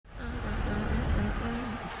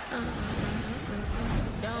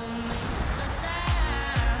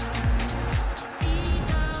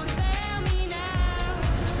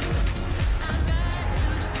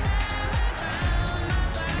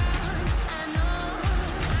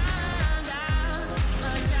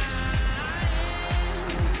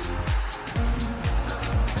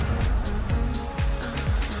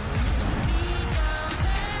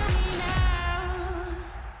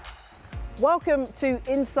Welcome to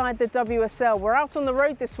Inside the WSL. We're out on the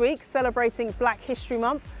road this week celebrating Black History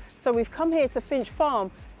Month, so we've come here to Finch Farm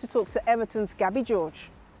to talk to Everton's Gabby George.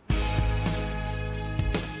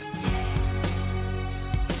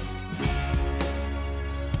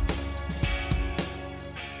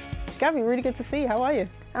 Gabby, really good to see you. How are you?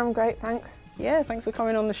 I'm great, thanks. Yeah, thanks for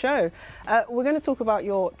coming on the show. We're going to talk about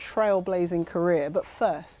your trailblazing career, but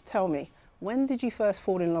first, tell me, when did you first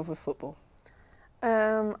fall in love with football?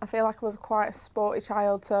 I feel like I was quite a sporty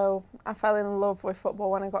child, so I fell in love with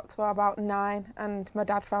football when I got to about 9, and my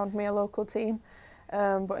dad found me a local team.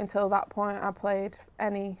 But until that point, I played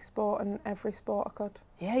any sport and every sport I could.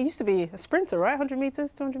 Yeah, you used to be a sprinter, right? 100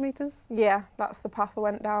 metres, 200 metres? Yeah, that's the path I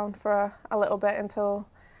went down for a little bit until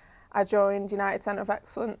I joined United Centre of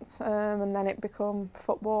Excellence, and then it became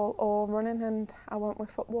football or running, and I went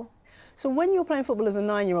with football. So when you were playing football as a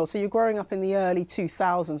 9-year-old, so you're growing up in the early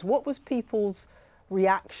 2000s, what was people's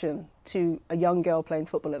reaction to a young girl playing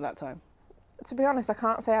football at that time? To be honest, I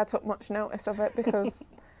can't say I took much notice of it because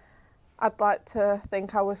I'd like to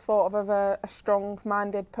think I was thought of as a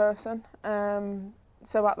strong-minded person.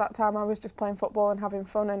 So at that time I was just playing football and having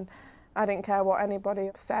fun, and I didn't care what anybody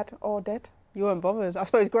said or did. You weren't bothered. I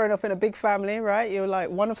suppose growing up in a big family, right? You were like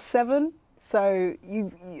one of 7, so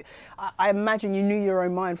I imagine you knew your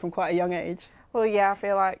own mind from quite a young age. Well, yeah, I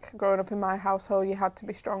feel like growing up in my household you had to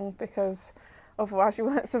be strong because otherwise you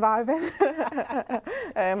weren't surviving.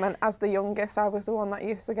 And as the youngest, I was the one that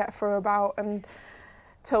used to get through about and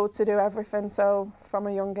told to do everything, so from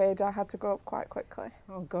a young age I had to grow up quite quickly.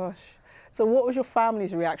 Oh gosh. So what was your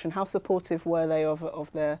family's reaction? How supportive were they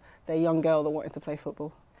of their young girl that wanted to play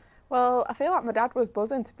football? Well, I feel like my dad was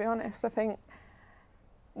buzzing, to be honest. I think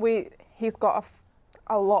he's got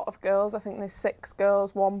a lot of girls. I think there's 6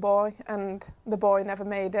 girls, 1 boy, and the boy never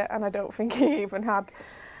made it, and I don't think he even had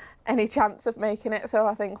any chance of making it. So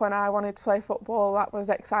I think when I wanted to play football, that was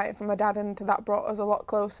exciting for my dad, and that brought us a lot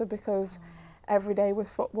closer because every day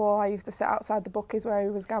was football. I used to sit outside the bookies where he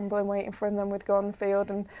was gambling, waiting for him, then we'd go on the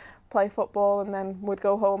field and play football, and then we'd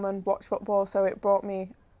go home and watch football. So it brought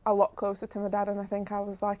me a lot closer to my dad, and I think I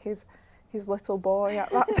was like his little boy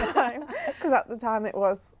at that time, because at the time it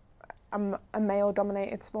was a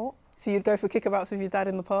male-dominated sport. So you'd go for kickabouts with your dad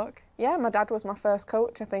in the park? Yeah, my dad was my first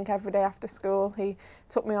coach. I think every day after school he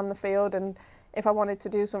took me on the field, and if I wanted to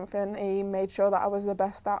do something he made sure that I was the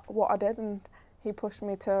best at what I did, and he pushed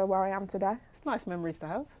me to where I am today. It's nice memories to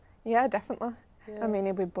have. Yeah, definitely. Yeah. I mean,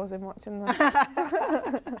 he'd be buzzing watching this.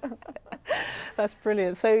 That's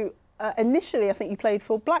brilliant. So initially I think you played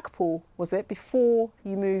for Blackpool, was it, before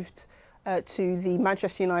you moved to the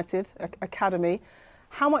Manchester United Academy.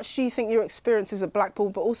 How much do you think your experiences at Blackpool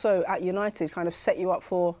but also at United kind of set you up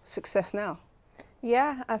for success now?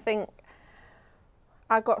 Yeah, I think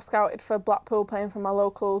I got scouted for Blackpool playing for my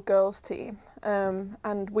local girls team,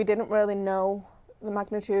 and we didn't really know the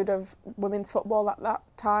magnitude of women's football at that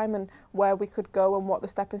time and where we could go and what the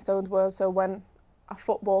stepping stones were. So when a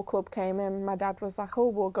football club came in, my dad was like, oh,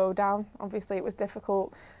 we'll go down. Obviously it was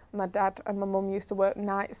difficult. My dad and my mum used to work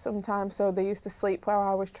nights sometimes, so they used to sleep where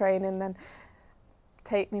I was training, then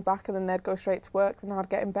take me back, and then they'd go straight to work, then I'd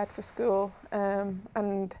get in bed for school,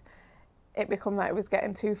 and it became that it was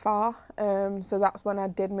getting too far, so that's when I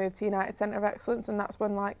did move to United Centre of Excellence, and that's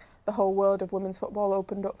when like the whole world of women's football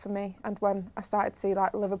opened up for me, and when I started to see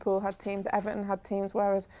like Liverpool had teams, Everton had teams,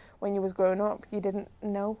 whereas when you was growing up you didn't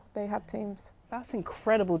know they had teams. That's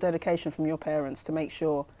incredible dedication from your parents to make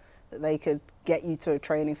sure that they could get you to a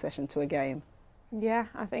training session, to a game. Yeah,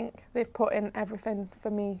 I think they've put in everything for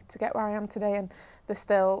me to get where I am today, and they're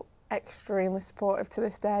still extremely supportive to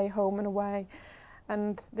this day, home and away,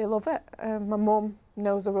 and they love it. My mum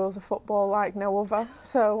knows the rules of football like no other,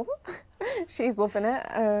 so she's loving it,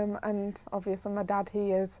 and obviously my dad,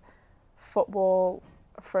 he is football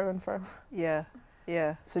through and through. Yeah,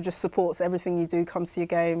 yeah. So just supports everything you do, comes to your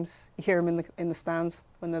games, you hear him in the stands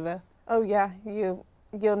when they're there? Oh yeah,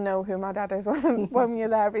 you'll know who my dad is when you're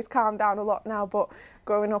there. He's calmed down a lot now, but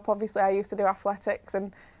growing up, obviously, I used to do athletics,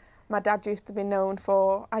 and my dad used to be known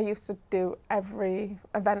for, I used to do every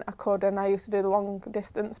event I could, and I used to do the long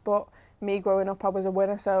distance, but me growing up, I was a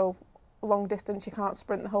winner, so long distance, you can't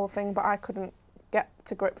sprint the whole thing, but I couldn't get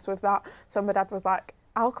to grips with that. So my dad was like,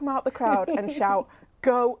 I'll come out the crowd and shout,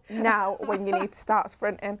 go now, when you need to start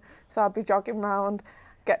sprinting. So I'd be jogging around,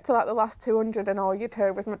 get to like the last 200, and all you'd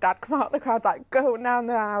hear was my dad come out of the crowd like, go now, and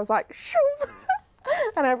then I was like, shoom,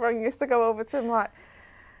 and everyone used to go over to him like,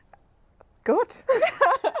 good.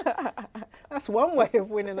 That's one way of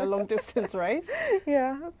winning a long distance race.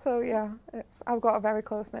 Yeah, so yeah, I've got a very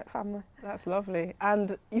close-knit family. That's lovely.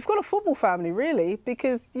 And you've got a football family, really,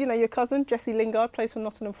 because, you know, your cousin, Jesse Lingard, plays for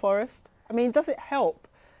Nottingham Forest. I mean, does it help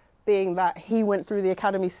being that he went through the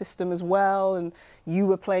academy system as well and you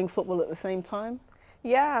were playing football at the same time?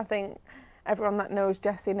 Yeah, I think everyone that knows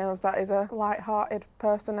Jesse knows that he's a light-hearted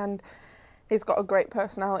person, and he's got a great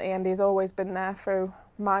personality, and he's always been there through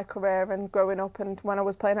my career and growing up. And when I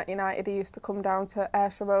was playing at United, he used to come down to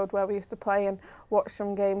Ayrshire Road where we used to play and watch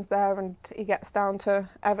some games there, and he gets down to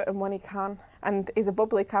Everton when he can. And he's a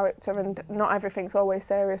bubbly character, and not everything's always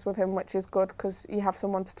serious with him, which is good because you have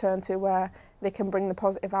someone to turn to where they can bring the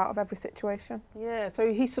positive out of every situation. Yeah,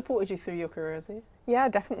 so he supported you through your career, has he? Yeah,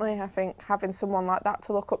 definitely. I think having someone like that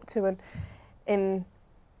to look up to, and in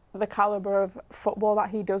the calibre of football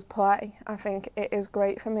that he does play, I think it is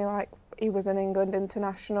great for me. Like, he was an England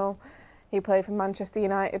international, he played for Manchester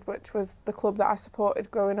United, which was the club that I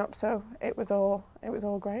supported growing up, so it was all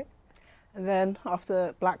great. And then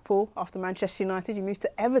after Blackpool, after Manchester United, you moved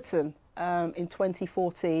to Everton in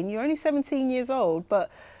 2014. You're only 17 years old,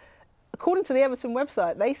 but according to the Everton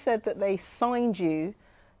website, they said that they signed you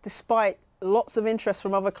despite lots of interest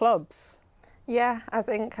from other clubs. Yeah, I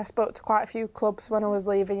think I spoke to quite a few clubs when I was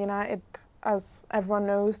leaving United. As everyone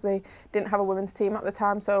knows, they didn't have a women's team at the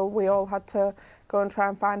time, so we all had to go and try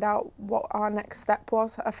and find out what our next step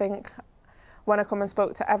was. I think when I come and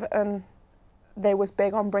spoke to Everton, they was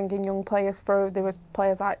big on bringing young players through. There was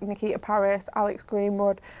players like Nikita Paris, Alex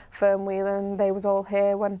Greenwood, Fern Whelan. They was all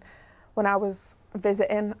here when I was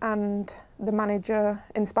visiting, and the manager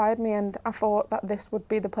inspired me, and I thought that this would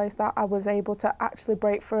be the place that I was able to actually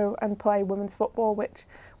break through and play women's football, which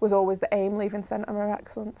was always the aim, leaving centre of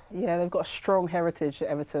excellence. Yeah, they've got a strong heritage at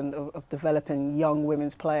Everton of developing young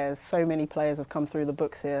women's players. So many players have come through the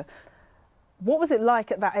books here. What was it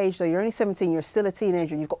like at that age, though? You're only 17, you're still a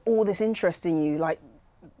teenager, and you've got all this interest in you. Like,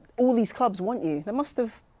 all these clubs want you. They must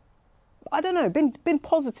have, I don't know, been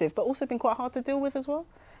positive, but also been quite hard to deal with as well.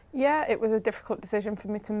 Yeah, it was a difficult decision for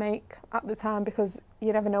me to make at the time because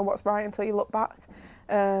you never know what's right until you look back.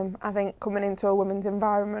 I think coming into a women's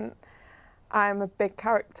environment, I'm a big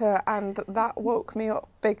character, and that woke me up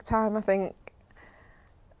big time. I think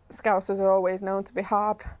Scousers are always known to be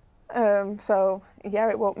hard. So, yeah,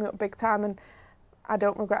 it woke me up big time, and I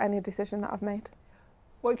don't regret any decision that I've made.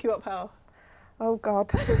 Woke you up how? Oh,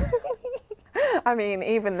 God. I mean,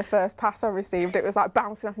 even the first pass I received, it was like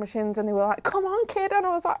bouncing off my shins, and they were like, "Come on, kid," and I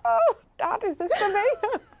was like, "Oh, Dad, is this for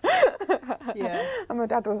me?" Yeah. And my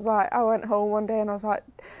dad was like, I went home one day and I was like,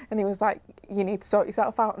 and he was like, "You need to sort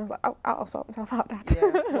yourself out," and I was like, "Oh, I'll sort myself out, Dad."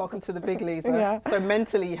 Yeah, welcome to the big leagues. Huh? Yeah. So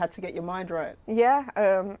mentally you had to get your mind right.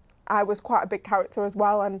 Yeah, I was quite a big character as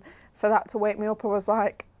well, and for that to wake me up, I was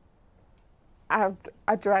like,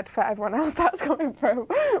 I dread for everyone else that's coming through,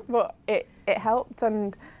 but it helped,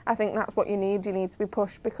 and I think that's what you need. You need to be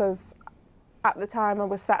pushed, because at the time I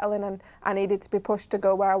was settling and I needed to be pushed to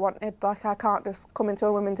go where I wanted. Like, I can't just come into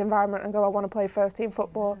a women's environment and go, I want to play first team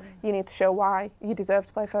football. You need to show why you deserve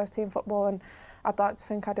to play first team football, and I'd like to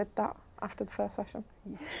think I did that after the first session.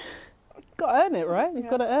 You've got to earn it, right? You've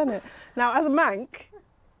got to earn it. Now, as a Manc,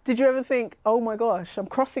 did you ever think, oh my gosh, I'm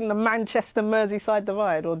crossing the Manchester-Merseyside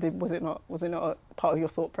divide, or was it not a part of your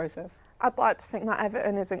thought process? I'd like to think that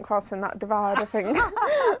Everton isn't crossing that divide. I think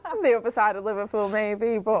the other side of Liverpool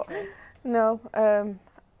maybe, but no,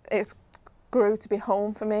 it's grew to be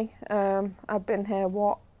home for me. I've been here,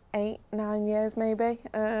 8, 9 years maybe,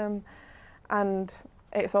 and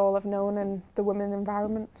it's all I've known in the women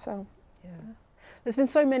environment, so. Yeah. There's been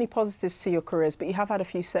so many positives to your careers, but you have had a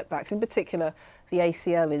few setbacks, in particular the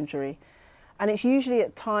ACL injury. And it's usually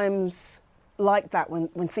at times like that, when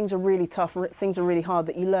things are really tough, things are really hard,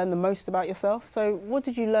 that you learn the most about yourself. So what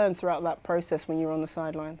did you learn throughout that process when you were on the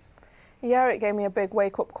sidelines? Yeah, it gave me a big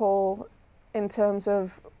wake-up call in terms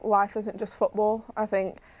of life isn't just football. I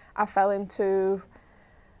think I fell into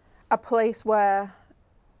a place where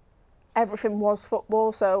everything was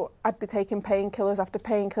football, so I'd be taking painkillers after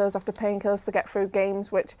painkillers after painkillers to get through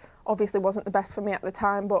games, which obviously wasn't the best for me at the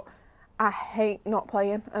time, but I hate not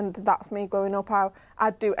playing, and that's me growing up.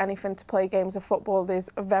 I'd do anything to play games of football. There's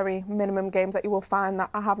a very minimum games that you will find that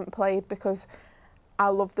I haven't played because I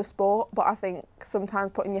love the sport, but I think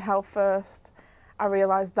sometimes putting your health first, I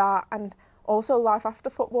realised that. And also life after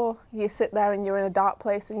football, you sit there and you're in a dark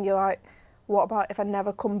place and you're like, what about if I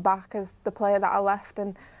never come back as the player that I left,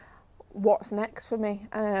 and what's next for me?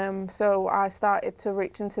 So I started to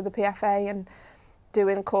reach into the PFA and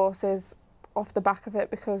doing courses off the back of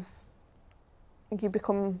it, because you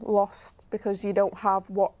become lost because you don't have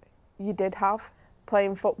what you did have.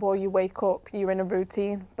 Playing football, you wake up, you're in a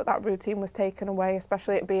routine, but that routine was taken away,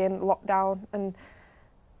 especially it being locked down, and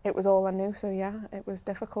it was all I knew. So yeah, it was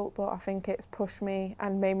difficult, but I think it's pushed me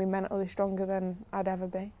and made me mentally stronger than I'd ever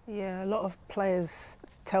be. Yeah, a lot of players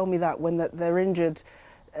tell me that when they're injured,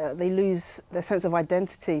 they lose their sense of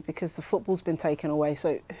identity because the football's been taken away.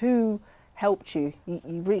 So who helped you?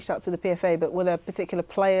 You reached out to the PFA, but were there particular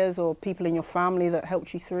players or people in your family that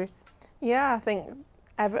helped you through? Yeah, I think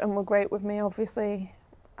Everton were great with me. Obviously,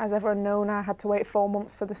 as everyone known, I had to wait 4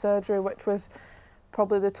 months for the surgery, which was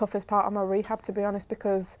probably the toughest part of my rehab, to be honest,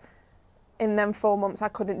 because in them 4 months I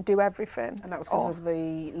couldn't do everything. And that was because of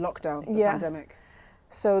the lockdown, the pandemic.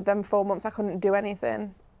 So them 4 months I couldn't do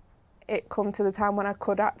anything. It come to the time when I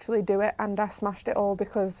could actually do it, and I smashed it all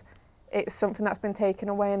because it's something that's been taken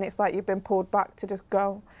away, and it's like you've been pulled back to just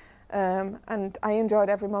go. And I enjoyed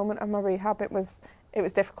every moment of my rehab. It was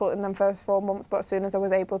difficult in them first 4 months, but as soon as I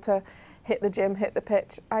was able to hit the gym, hit the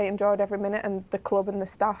pitch, I enjoyed every minute, and the club and the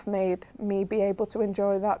staff made me be able to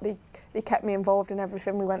enjoy that. They kept me involved in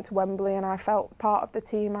everything. We went to Wembley and I felt part of the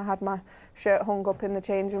team. I had my shirt hung up in the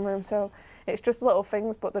changing room, so it's just little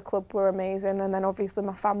things, but the club were amazing. And then obviously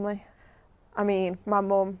my family. I mean, my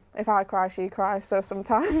mum, if I cry, she cries, so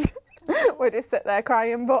sometimes we just sit there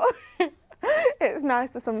crying, but it's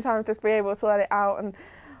nice to sometimes just be able to let it out. And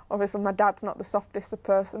obviously my dad's not the softest of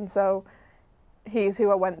person, so he's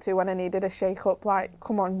who I went to when I needed a shake up, like,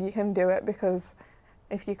 come on, you can do it, because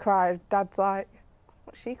if you cry, Dad's like,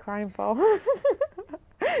 what's she crying for?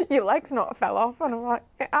 Your leg's not fell off. And I'm like,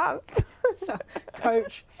 it has. So,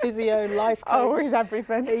 coach, physio, life coach. Oh, he's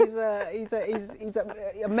everything. He's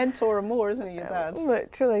a mentor and more, isn't he, your dad?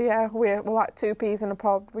 Literally, yeah. We're like two peas in a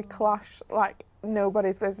pod. We clash like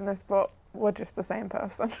nobody's business, but we're just the same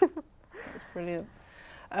person. That's brilliant.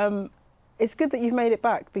 It's good that you've made it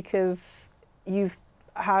back, because you've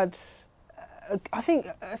had, I think,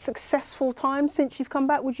 a successful time since you've come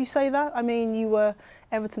back. Would you say that? I mean, you were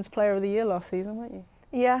Everton's Player of the Year last season, weren't you?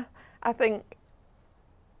 Yeah, I think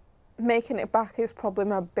making it back is probably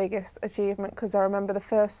my biggest achievement, because I remember the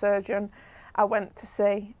first surgeon I went to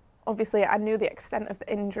see. Obviously, I knew the extent of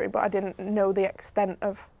the injury, but I didn't know the extent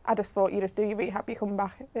of, I just thought you just do your rehab, you come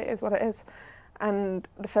back, it is what it is. And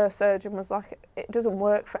the first surgeon was like, it doesn't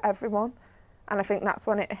work for everyone. And I think that's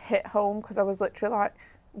when it hit home, because I was literally like,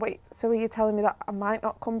 wait, so are you telling me that I might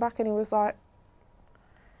not come back? And he was like,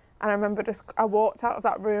 and I remember I walked out of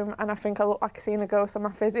that room, and I think I looked like I seen a ghost, and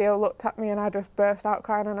my physio looked at me and I just burst out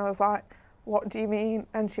crying, and I was like, what do you mean?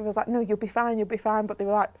 And she was like, no, you'll be fine. But they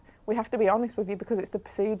were like, we have to be honest with you because it's the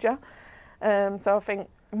procedure. So I think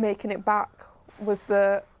making it back was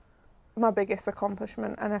my biggest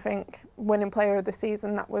accomplishment, and I think winning Player of the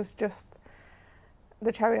Season, that was just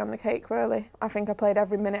the cherry on the cake, really. I think I played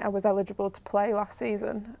every minute I was eligible to play last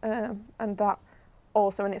season, and that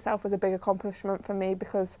also in itself was a big accomplishment for me,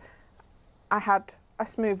 because I had a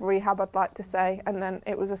smooth rehab, I'd like to say, and then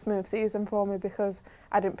it was a smooth season for me because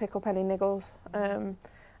I didn't pick up any niggles, and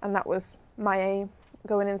that was my aim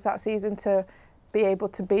going into that season, to be able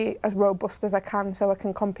to be as robust as I can so I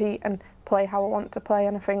can compete and play how I want to play.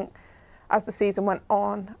 And I think as the season went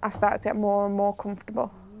on, I started to get more and more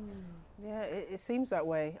comfortable. Yeah, it seems that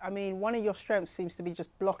way. I mean, one of your strengths seems to be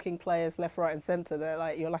just blocking players left, right and centre.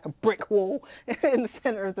 You're like a brick wall in the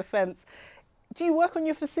centre of defence. Do you work on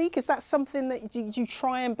your physique? Is that something that you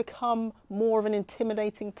try and become more of an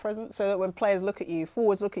intimidating presence, so that when players look at you,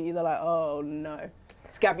 forwards look at you, they're like, oh no,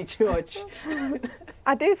 it's Gabby George?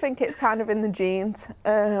 I do think it's kind of in the genes,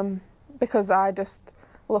 because I just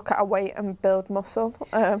look at a weight and build muscle.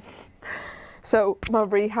 So my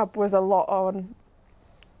rehab was a lot on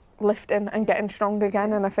lifting and getting strong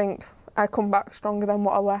again, and I think I come back stronger than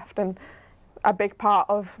what I left, and a big part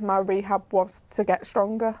of my rehab was to get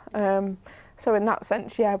stronger. So in that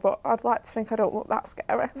sense, yeah, but I'd like to think I don't look that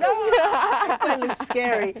scary. No, you don't look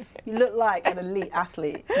scary. You look like an elite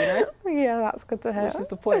athlete, you know? Yeah, that's good to hear. Which is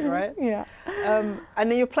the point, right? Yeah.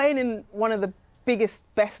 And then you're playing in one of the biggest,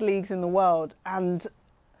 best leagues in the world, and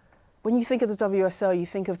when you think of the WSL, you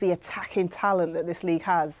think of the attacking talent that this league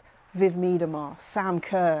has. Viv Miedema, Sam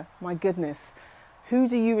Kerr, my goodness. Who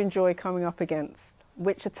do you enjoy coming up against?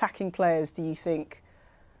 Which attacking players do you think,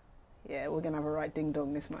 yeah, we're going to have a right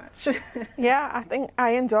ding-dong this match? Yeah, I think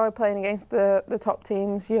I enjoy playing against the top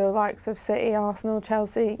teams, your likes of City, Arsenal,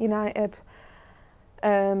 Chelsea, United,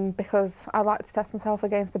 because I like to test myself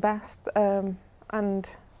against the best, and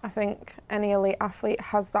I think any elite athlete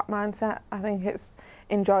has that mindset. I think it's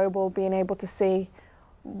enjoyable being able to see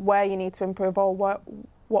where you need to improve or what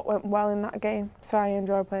went well in that game. So I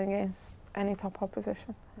enjoy playing against any top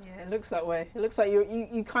opposition. Yeah, it looks that way. It looks like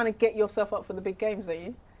you kind of get yourself up for the big games, don't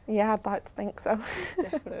you? Yeah, I'd like to think so.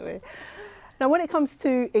 Definitely. Now, when it comes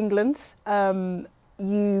to England,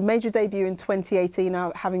 you made your debut in 2018,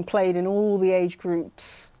 now having played in all the age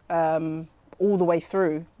groups all the way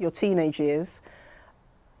through your teenage years.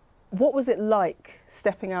 What was it like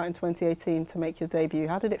stepping out in 2018 to make your debut?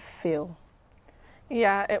 How did it feel?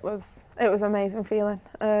 Yeah, it was an amazing feeling.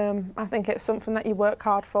 I think it's something that you work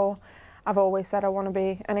hard for. I've always said I want to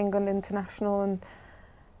be an England international, and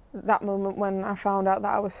that moment when I found out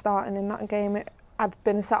that I was starting in that game, I'd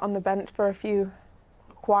been sat on the bench for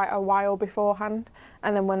quite a while beforehand,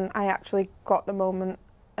 and then when I actually got the moment,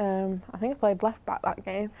 I think I played left back that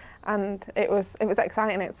game, and it was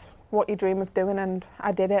exciting. It's what you dream of doing, and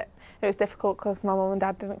I did it. It was difficult because my mum and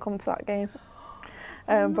dad didn't come to that game,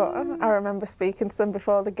 but I remember speaking to them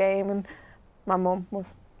before the game, and my mum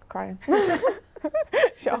was crying.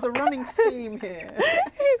 There's a running theme here.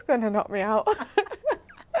 She's going to knock me out.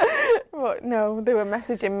 But no, they were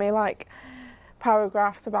messaging me like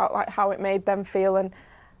paragraphs about like how it made them feel, and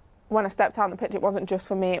when I stepped out on the pitch, it wasn't just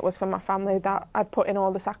for me, it was for my family, that I'd put in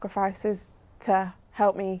all the sacrifices to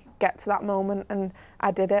help me get to that moment, and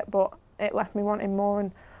I did it, but it left me wanting more,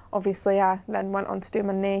 and obviously I then went on to do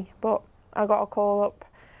my knee, but I got a call up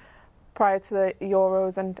prior to the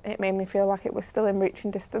Euros, and it made me feel like it was still in reaching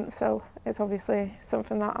distance, so it's obviously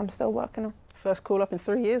something that I'm still working on. First call up in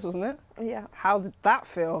 3 years, wasn't it? Yeah. How did that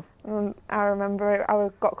feel? I remember I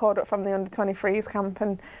got called up from the under-23s camp,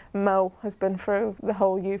 and Mo has been through the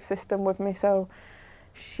whole youth system with me, so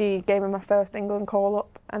she gave me my first England call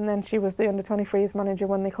up, and then she was the under-23s manager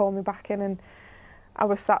when they called me back in, and I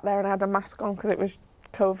was sat there and I had a mask on because it was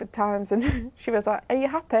COVID times, and she was like, "Are you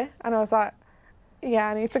happy?" And I was like, "Yeah,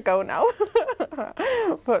 I need to go now."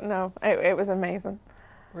 But no, it was amazing.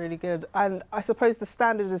 Really good. And I suppose the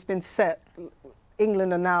standard has been set.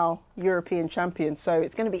 England are now European champions, so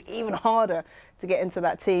it's going to be even harder to get into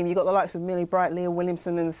that team. You've got the likes of Millie Bright, Leah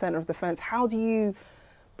Williamson in the centre of defence. How do you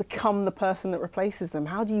become the person that replaces them?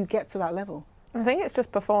 How do you get to that level? I think it's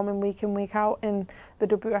just performing week in, week out in the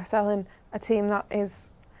WSL in a team that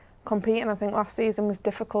is competing. I think last season was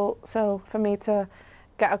difficult, so for me to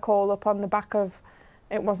get a call up on the back of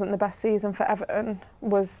it wasn't the best season for Everton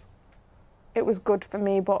was good for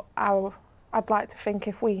me, but I'd like to think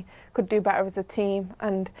if we could do better as a team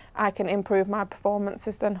and I can improve my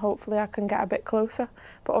performances, then hopefully I can get a bit closer.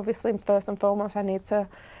 But obviously, first and foremost, I need to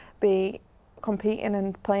be competing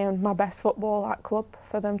and playing my best football at club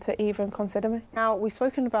for them to even consider me. Now, we've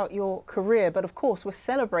spoken about your career, but of course we're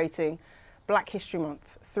celebrating Black History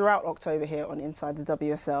Month throughout October here on Inside the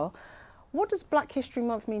WSL. What does Black History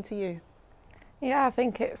Month mean to you? Yeah, I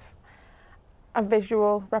think it's a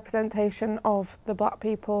visual representation of the black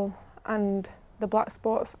people and the black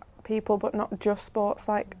sports people, but not just sports,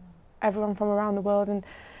 like everyone from around the world and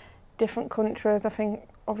different countries. I think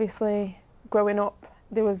obviously growing up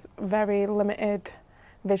there was very limited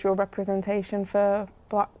visual representation for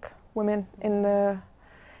black women in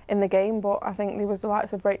the game, but I think there was the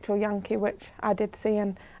likes of Rachel Yankee, which I did see,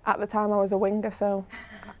 and at the time I was a winger, so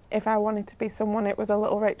if I wanted to be someone it was a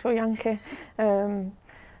little Rachel Yankee.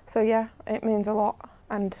 So yeah, it means a lot,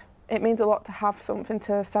 and it means a lot to have something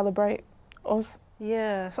to celebrate us.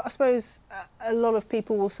 Yeah, so I suppose a lot of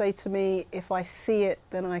people will say to me, if I see it,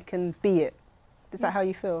 then I can be it. Is that how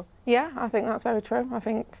you feel? Yeah, I think that's very true. I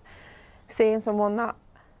think seeing someone that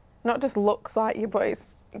not just looks like you, but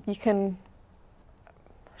you can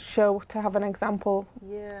show to have an example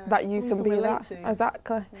that you can be that. To.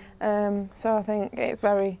 Exactly. So I think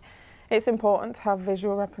it's important to have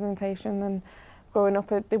visual representation, and growing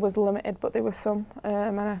up it was limited, but there was some,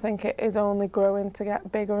 and I think it is only growing to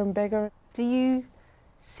get bigger and bigger. Do you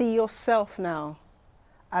see yourself now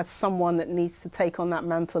as someone that needs to take on that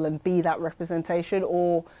mantle and be that representation,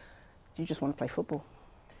 or do you just want to play football?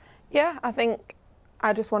 Yeah, I think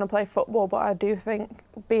I just want to play football, but I do think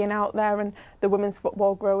being out there and the women's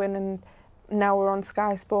football growing, and now we're on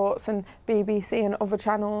Sky Sports and BBC and other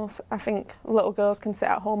channels, I think little girls can sit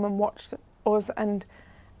at home and watch us, and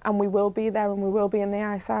we will be there, and we will be in the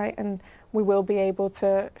eyesight, and we will be able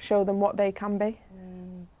to show them what they can be.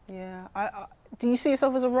 Yeah. Do you see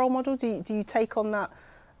yourself as a role model? Do you take on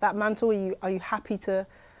that mantle? Are you happy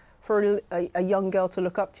for a young girl to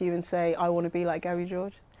look up to you and say, I want to be like Gabby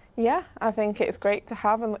George? Yeah, I think it's great to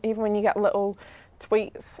have, and even when you get little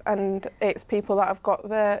tweets and it's people that have got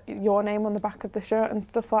your name on the back of the shirt and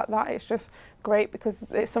stuff like that, it's just great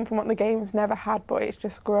because it's something what the game's never had, but it's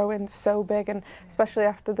just growing so big, and especially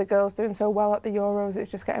after the girls doing so well at the Euros,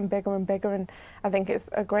 it's just getting bigger and bigger, and I think it's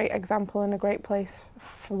a great example and a great place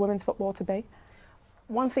for women's football to be.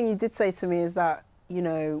 One thing you did say to me is that, you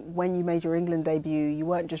know, when you made your England debut, you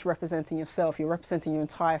weren't just representing yourself, you're representing your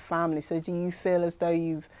entire family. So do you feel as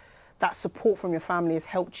though that support from your family has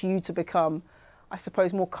helped you to become I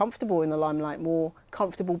suppose, more comfortable in the limelight, more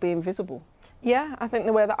comfortable being visible? Yeah, I think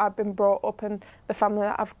the way that I've been brought up and the family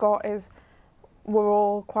that I've got is we're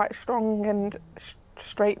all quite strong and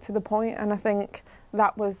straight to the point, and I think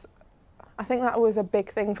that was a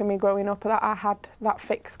big thing for me growing up, that I had that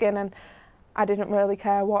thick skin and I didn't really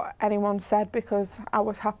care what anyone said because I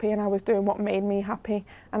was happy and I was doing what made me happy,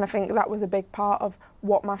 and I think that was a big part of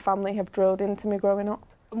what my family have drilled into me growing up.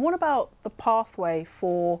 And what about the pathway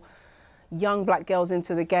for young black girls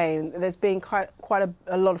into the game? There's been quite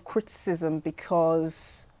a lot of criticism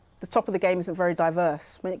because the top of the game isn't very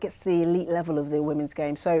diverse when it gets to the elite level of the women's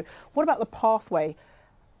game. So what about the pathway?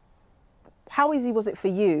 How easy was it for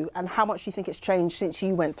you, and how much do you think it's changed since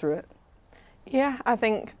you went through it? Yeah, I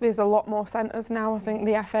think there's a lot more centres now. I think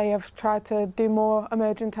the FA have tried to do more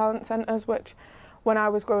emerging talent centres, which when I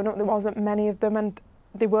was growing up there wasn't many of them and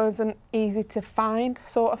they wasn't easy to find,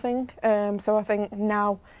 sort of thing. So I think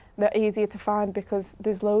now they're easier to find because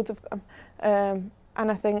there's loads of them.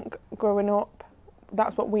 And I think growing up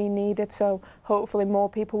that's what we needed, so hopefully more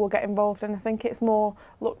people will get involved, and I think it's more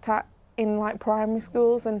looked at in like primary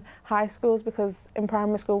schools and high schools, because in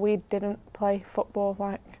primary school we didn't play football.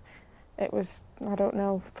 Like, it was, I don't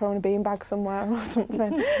know, throwing a beanbag somewhere or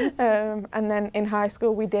something. And then in high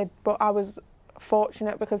school we did, but I was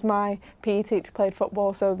fortunate because my PE teacher played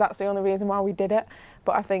football, so that's the only reason why we did it.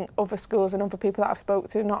 But I think other schools and other people that I've spoke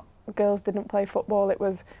to, not girls didn't play football, it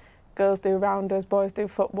was girls do rounders, boys do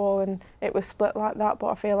football, and it was split like that. But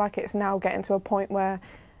I feel like it's now getting to a point where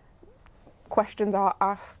questions are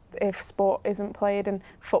asked if sport isn't played and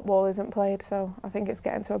football isn't played, so I think it's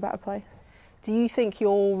getting to a better place. Do you think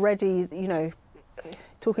you're ready, you know,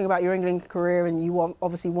 talking about your England career and you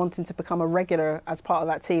obviously wanting to become a regular as part of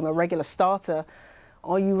that team, a regular starter,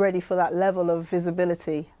 are you ready for that level of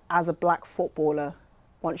visibility as a black footballer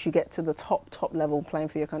once you get to the top level playing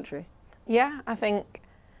for your country? Yeah, I think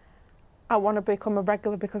I want to become a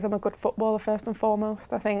regular because I'm a good footballer first and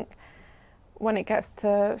foremost. I think when it gets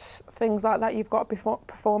to things like that, you've got to be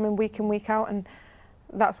performing week in, week out, and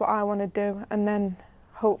that's what I want to do. And then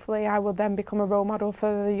hopefully I will then become a role model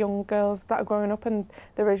for the young girls that are growing up, and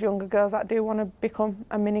there is younger girls that do want to become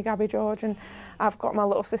a mini Gabby George, and I've got my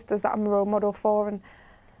little sisters that I'm a role model for, and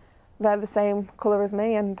they're the same colour as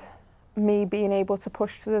me, and me being able to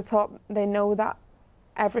push to the top, they know that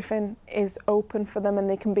everything is open for them and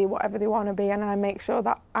they can be whatever they want to be, and I make sure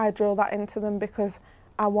that I drill that into them because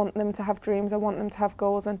I want them to have dreams, I want them to have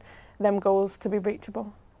goals, and them goals to be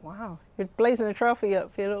reachable. Wow, you're blazing a trophy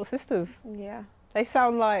up for your little sisters. Yeah. They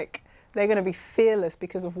sound like they're going to be fearless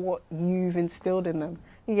because of what you've instilled in them.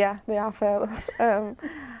 Yeah, they are fearless.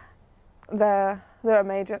 They're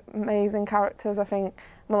amazing characters. I think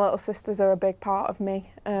my little sisters are a big part of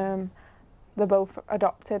me. They're both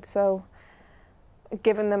adopted, so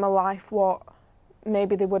giving them a life what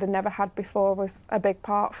maybe they would have never had before was a big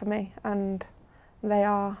part for me, and they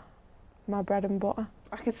are my bread and butter.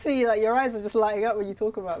 I can see that your eyes are just lighting up when you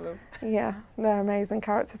talk about them. Yeah, they're amazing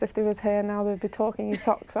characters. If they was here now, they'd be talking your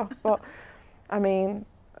socks off. But I mean,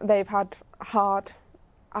 they've had a hard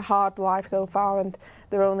life so far, and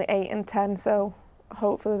they're only 8 and 10. So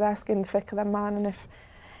hopefully their skin's thicker than mine, and if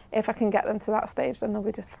I can get them to that stage, then they'll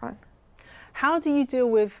be just fine. How do you deal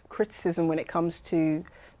with criticism when it comes to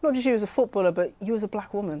not just you as a footballer, but you as a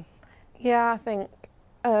black woman? Yeah, I think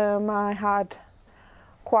I had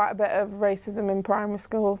quite a bit of racism in primary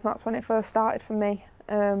school. That's when it first started for me.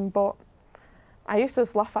 But I used to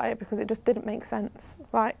just laugh at it because it just didn't make sense.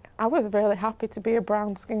 Like, I was really happy to be a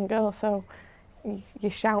brown-skinned girl, so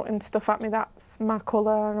you're shouting stuff at me, that's my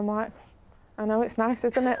colour, and I'm like, I know it's nice,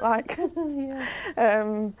 isn't it? Like,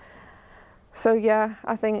 yeah. So yeah,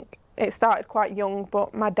 I think it started quite young,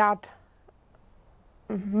 but my dad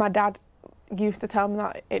used to tell me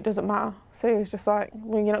that it doesn't matter. So he was just like,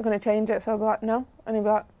 well, you're not going to change it. So I'd be like, no. And he'd be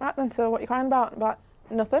like, right then, so what are you crying about? I'd be like,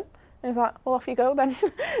 nothing. And he's like, well, off you go then,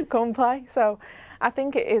 go and play. So I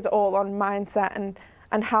think it is all on mindset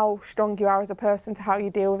and how strong you are as a person to how you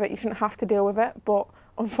deal with it. You shouldn't have to deal with it, but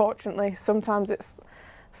unfortunately, sometimes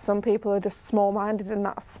some people are just small-minded and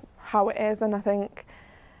that's how it is. And I think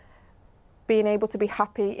being able to be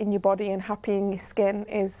happy in your body and happy in your skin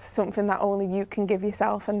is something that only you can give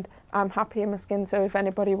yourself, and I'm happy in my skin, so if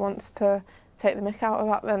anybody wants to take the mick out of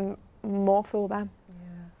that, then more fool them.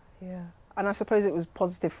 Yeah. And I suppose it was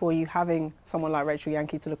positive for you having someone like Rachel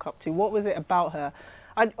Yankey to look up to. What was it about her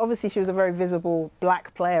Obviously, she was a very visible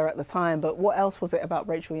black player at the time, but what else was it about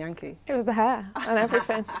Rachel Yankee? It was the hair and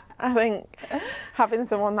everything. I think having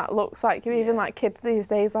someone that looks like you, even like kids these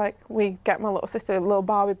days, like we get my little sister a little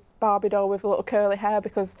Barbie doll with a little curly hair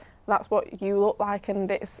because that's what you look like,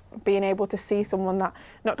 and it's being able to see someone that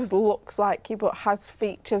not just looks like you but has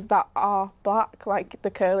features that are black, like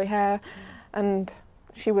the curly hair. And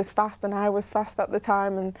she was fast and I was fast at the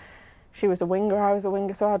time, and she was a winger, I was a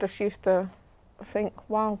winger, so I just used to think,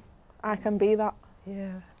 wow, I can be that.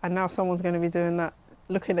 Yeah. And now someone's going to be doing that,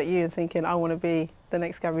 looking at you and thinking, I want to be the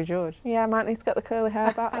next Gabby George. Yeah, I might need to get the curly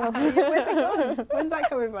hair back. Where's it gone? When's that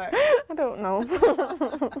coming back? I don't know.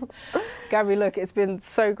 Gabby, look, it's been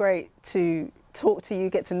so great to talk to you,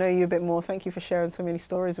 get to know you a bit more. Thank you for sharing so many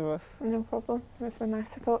stories with us. No problem. It's been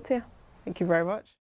nice to talk to you. Thank you very much.